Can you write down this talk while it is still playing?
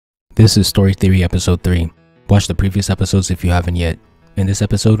This is Story Theory Episode 3. Watch the previous episodes if you haven't yet. In this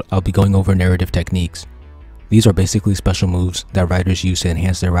episode, I'll be going over narrative techniques. These are basically special moves that writers use to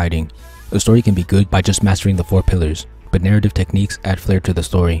enhance their writing. A story can be good by just mastering the 4 pillars, but narrative techniques add flair to the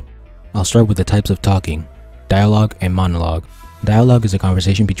story. I'll start with the types of talking: dialogue and monologue. Dialogue is a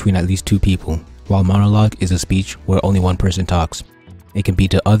conversation between at least 2 people, while monologue is a speech where only one person talks. It can be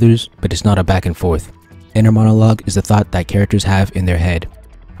to others, but it's not a back and forth. Inner monologue is the thought that characters have in their head.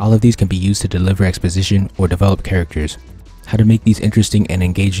 All of these can be used to deliver exposition or develop characters. How to make these interesting and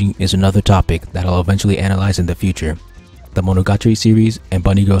engaging is another topic that I'll eventually analyze in the future. The Monogatari series and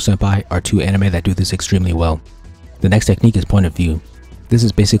Bunny Girl Senpai are 2 anime that do this extremely well. The next technique is point of view. This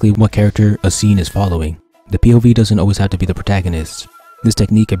is basically what character a scene is following. The POV doesn't always have to be the protagonist. This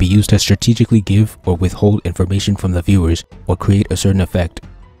technique can be used to strategically give or withhold information from the viewers or create a certain effect.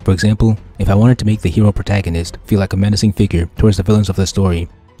 For example, if I wanted to make the hero protagonist feel like a menacing figure towards the villains of the story,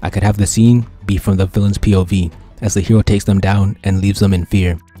 I could have the scene be from the villain's POV as the hero takes them down and leaves them in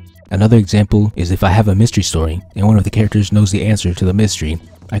fear. Another example is if I have a mystery story and one of the characters knows the answer to the mystery,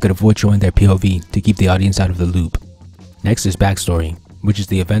 I could avoid showing their POV to keep the audience out of the loop. Next is backstory, which is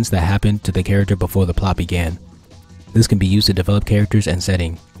the events that happened to the character before the plot began. This can be used to develop characters and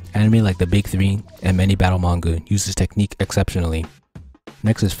setting. Anime like the Big 3 and many battle manga use this technique exceptionally.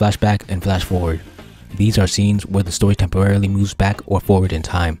 Next is flashback and flash forward. These are scenes where the story temporarily moves back or forward in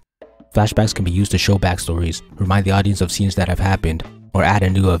time. Flashbacks can be used to show backstories, remind the audience of scenes that have happened, or add a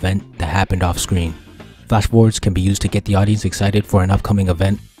new event that happened off screen. Flash forwards can be used to get the audience excited for an upcoming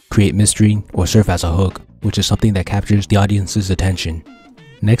event, create mystery, or serve as a hook, which is something that captures the audience's attention.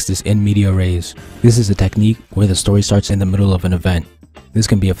 Next is in media res. This is a technique where the story starts in the middle of an event. This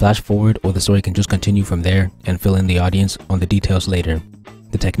can be a flash forward, or the story can just continue from there and fill in the audience on the details later.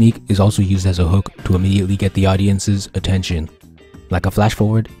 The technique is also used as a hook to immediately get the audience's attention. Like a flash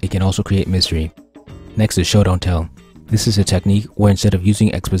forward, it can also create mystery. Next is show don't tell. This is a technique where instead of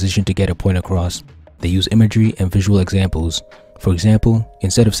using exposition to get a point across, they use imagery and visual examples. For example,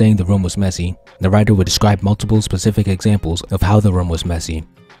 instead of saying the room was messy, the writer would describe multiple specific examples of how the room was messy.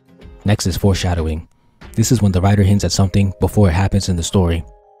 Next is foreshadowing. This is when the writer hints at something before it happens in the story.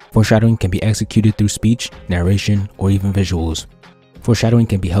 Foreshadowing can be executed through speech, narration, or even visuals. Foreshadowing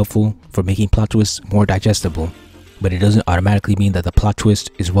can be helpful for making plot twists more digestible, but it doesn't automatically mean that the plot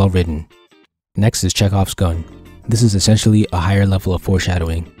twist is well written. Next is Chekhov's gun. This is essentially a higher level of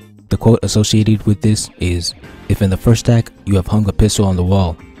foreshadowing. The quote associated with this is, "If in the first act you have hung a pistol on the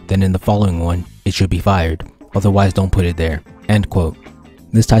wall, then in the following one it should be fired, otherwise don't put it there." End quote.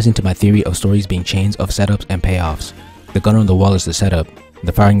 This ties into my theory of stories being chains of setups and payoffs. The gun on the wall is the setup,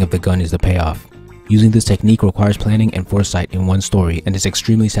 the firing of the gun is the payoff. Using this technique requires planning and foresight in one story and is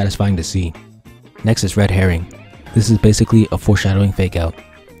extremely satisfying to see. Next is red herring. This is basically a foreshadowing fake out.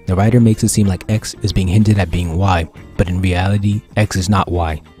 The writer makes it seem like X is being hinted at being Y, but in reality, X is not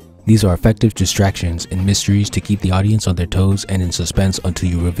Y. These are effective distractions and mysteries to keep the audience on their toes and in suspense until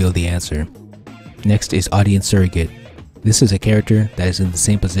you reveal the answer. Next is audience surrogate. This is a character that is in the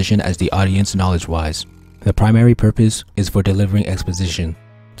same position as the audience knowledge-wise. The primary purpose is for delivering exposition.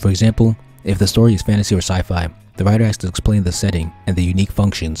 For example, if the story is fantasy or sci-fi, the writer has to explain the setting and the unique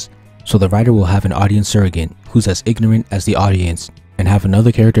functions. So the writer will have an audience surrogate who's as ignorant as the audience and have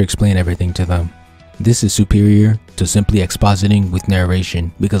another character explain everything to them. This is superior to simply expositing with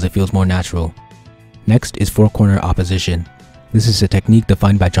narration because it feels more natural. Next is four-corner opposition. This is a technique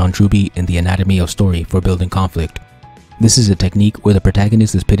defined by John Truby in The Anatomy of Story for building conflict. This is a technique where the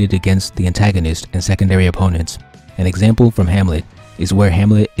protagonist is pitted against the antagonist and secondary opponents. An example from Hamlet is where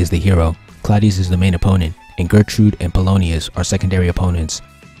Hamlet is the hero, Claudius is the main opponent, and Gertrude and Polonius are secondary opponents.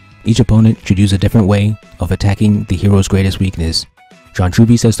 Each opponent should use a different way of attacking the hero's greatest weakness. John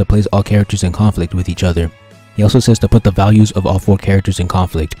Truby says to place all characters in conflict with each other. He also says to put the values of all 4 characters in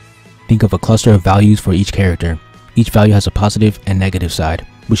conflict. Think of a cluster of values for each character. Each value has a positive and negative side,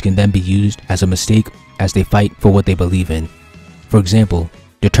 which can then be used as a mistake as they fight for what they believe in. For example,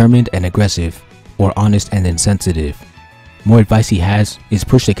 determined and aggressive, or honest and insensitive. More advice he has is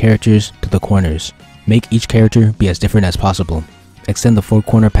push the characters to the corners. Make each character be as different as possible. Extend the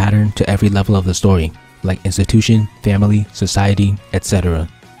 4-corner pattern to every level of the story, like institution, family, society, etc.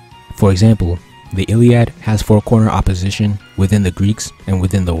 For example, the Iliad has 4-corner opposition within the Greeks and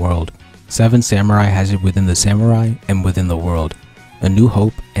within the world. Seven Samurai has it within the samurai and within the world. A New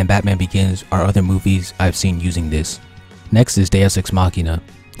Hope and Batman Begins are other movies I've seen using this. Next is Deus Ex Machina.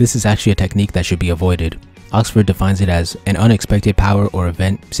 This is actually a technique that should be avoided. Oxford defines it as an unexpected power or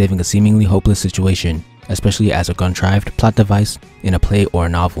event saving a seemingly hopeless situation, especially as a contrived plot device in a play or a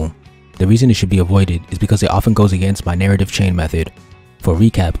novel. The reason it should be avoided is because it often goes against my narrative chain method. For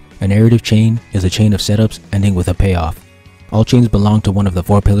recap, a narrative chain is a chain of setups ending with a payoff. All chains belong to one of the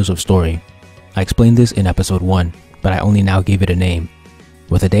 4 pillars of story. I explained this in episode 1, but I only now gave it a name.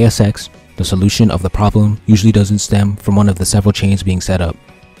 With a Deus Ex, the solution of the problem usually doesn't stem from one of the several chains being set up.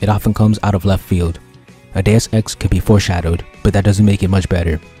 It often comes out of left field. A Deus Ex can be foreshadowed, but that doesn't make it much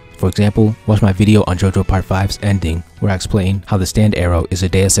better. For example, watch my video on JoJo Part 5's ending, where I explain how the stand arrow is a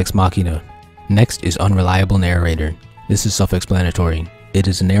Deus Ex Machina. Next is unreliable narrator. This is self-explanatory. It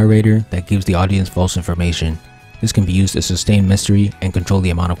is a narrator that gives the audience false information. This can be used to sustain mystery and control the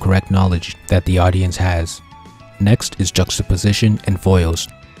amount of correct knowledge that the audience has. Next is juxtaposition and foils.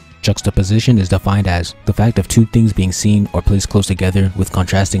 Juxtaposition is defined as the fact of 2 things being seen or placed close together with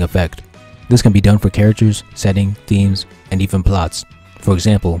contrasting effect. This can be done for characters, setting, themes, and even plots. For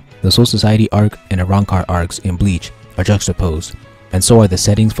example, the Soul Society arc and Arrancar arcs in Bleach are juxtaposed, and so are the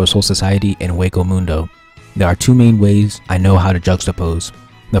settings for Soul Society and Hueco Mundo. There are 2 main ways I know how to juxtapose.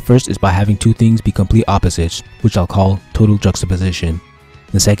 The first is by having 2 things be complete opposites, which I'll call total juxtaposition.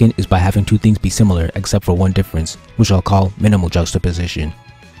 The second is by having 2 things be similar except for one difference, which I'll call minimal juxtaposition.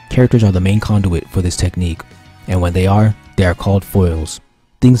 Characters are the main conduit for this technique, and when they are called foils.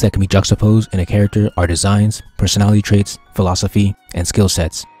 Things that can be juxtaposed in a character are designs, personality traits, philosophy, and skill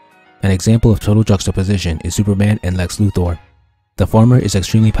sets. An example of total juxtaposition is Superman and Lex Luthor. The former is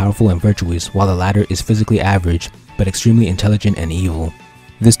extremely powerful and virtuous, while the latter is physically average, but extremely intelligent and evil.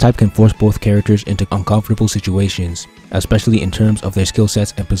 This type can force both characters into uncomfortable situations, especially in terms of their skill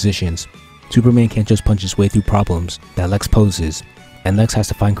sets and positions. Superman can't just punch his way through problems that Lex poses, and Lex has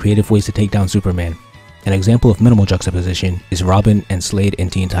to find creative ways to take down Superman. An example of minimal juxtaposition is Robin and Slade in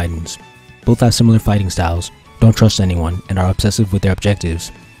Teen Titans. Both have similar fighting styles, don't trust anyone, and are obsessive with their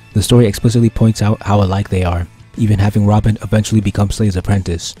objectives. The story explicitly points out how alike they are, even having Robin eventually become Slade's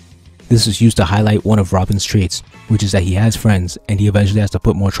apprentice. This is used to highlight one of Robin's traits, which is that he has friends and he eventually has to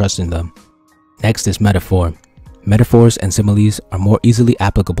put more trust in them. Next is metaphor. Metaphors and similes are more easily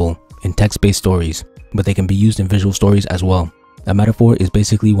applicable in text-based stories, but they can be used in visual stories as well. A metaphor is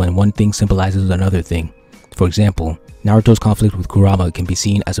basically when one thing symbolizes another thing. For example, Naruto's conflict with Kurama can be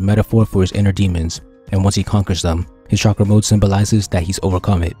seen as a metaphor for his inner demons, and once he conquers them, his chakra mode symbolizes that he's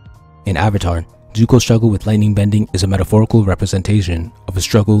overcome it. In Avatar, Zuko's struggle with lightning bending is a metaphorical representation of a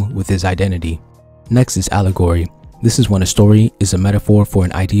struggle with his identity. Next is allegory. This is when a story is a metaphor for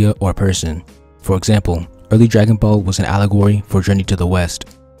an idea or person. For example, early Dragon Ball was an allegory for Journey to the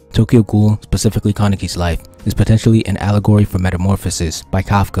West. Tokyo Ghoul, specifically Kaneki's life, is potentially an allegory for Metamorphosis by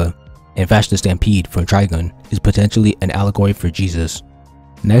Kafka, and Vash the Stampede from Trigun is potentially an allegory for Jesus.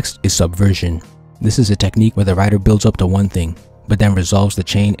 Next is subversion. This is a technique where the writer builds up to one thing, but then resolves the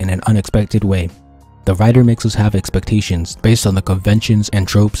chain in an unexpected way. The writer makes us have expectations based on the conventions and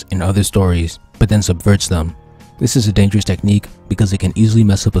tropes in other stories, but then subverts them. This is a dangerous technique because it can easily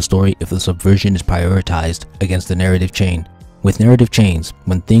mess up a story if the subversion is prioritized against the narrative chain. With narrative chains,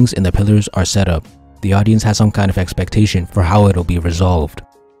 when things in the pillars are set up, the audience has some kind of expectation for how it'll be resolved.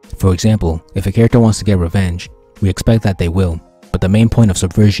 For example, if a character wants to get revenge, we expect that they will, but the main point of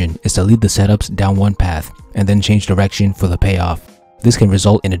subversion is to lead the setups down one path and then change direction for the payoff. This can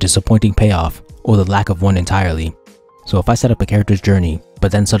result in a disappointing payoff or the lack of one entirely. So if I set up a character's journey,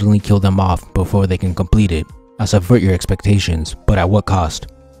 but then suddenly kill them off before they can complete it, I subvert your expectations, but at what cost?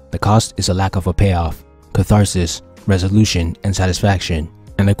 The cost is a lack of a payoff, catharsis, resolution, and satisfaction.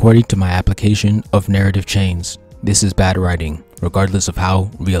 And according to my application of narrative chains, this is bad writing, regardless of how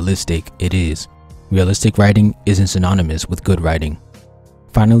realistic it is. Realistic writing isn't synonymous with good writing.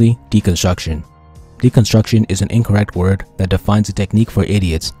 Finally, deconstruction. Deconstruction is an incorrect word that defines a technique for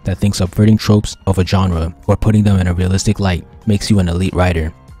idiots that think subverting tropes of a genre or putting them in a realistic light makes you an elite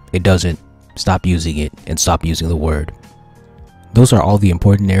writer. It doesn't. Stop using it and stop using the word. Those are all the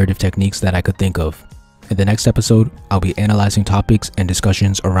important narrative techniques that I could think of. In the next episode, I'll be analyzing topics and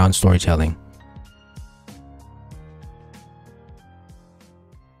discussions around storytelling.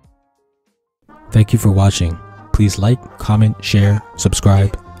 Thank you for watching. Please like, comment, share,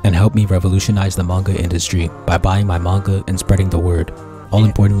 subscribe, and help me revolutionize the manga industry by buying my manga and spreading the word. All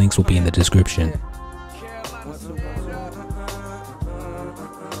important links will be in the description.